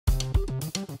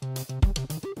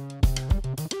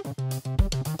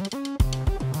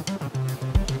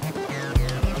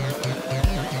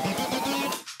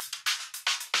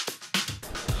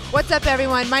What's up,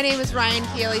 everyone? My name is Ryan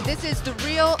Keely. This is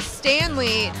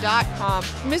therealstanley.com.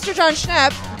 Mr. Jon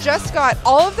Schnepp just got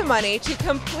all of the money to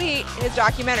complete his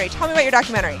documentary. Tell me about your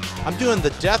documentary. I'm doing The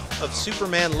Death of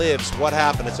Superman Lives, What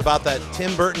Happened. It's about that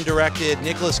Tim Burton directed,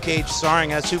 Nicolas Cage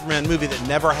starring as Superman movie that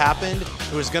never happened.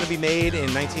 It was going to be made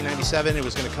in 1997. It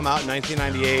was going to come out in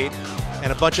 1998.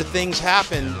 And a bunch of things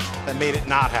happened that made it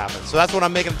not happen. So that's what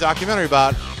I'm making the documentary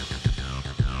about.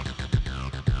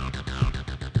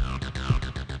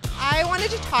 I wanted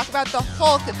to talk about the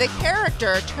Hulk, the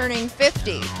character, turning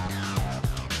 50.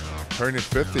 Turning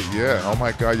 50, yeah. Oh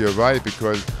my God, you're right,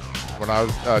 because when I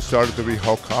started to read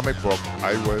Hulk comic book,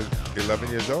 I was 11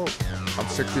 years old. I'm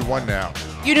 61 now.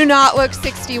 You do not look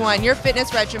 61. Your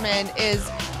fitness regimen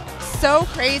is so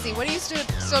crazy. What do you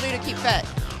still do to keep fit?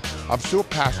 I'm still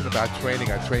passionate about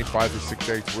training. I train 5 to 6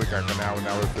 days a week. I go now an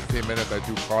hour, 15 minutes. I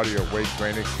do cardio, weight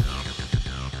training.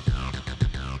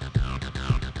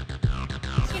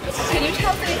 Can you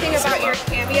tell us anything about your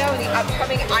cameo in the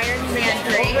upcoming Iron Man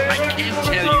 3? I can't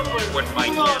tell you what my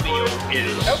cameo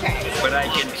is, but I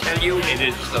can tell you it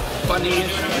is the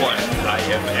funniest one I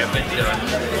have ever done.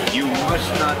 You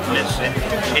must not miss it.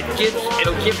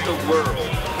 It'll give the world,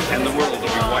 and the world will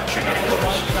be watching, of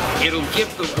course, it'll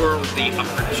give the world the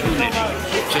opportunity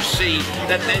to see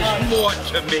that there's more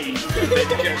to me than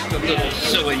just a little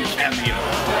silly cameo,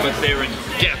 but there is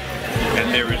depth,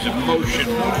 and there is emotion,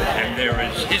 and there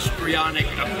is histrionic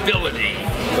ability,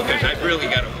 because I've really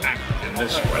got to act in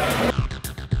this one.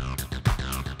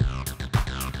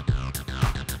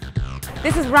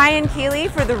 This is Ryan Keely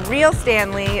for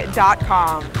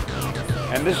therealstanley.com.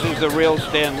 And this is The Real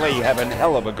Stan Lee having a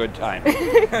hell of a good time.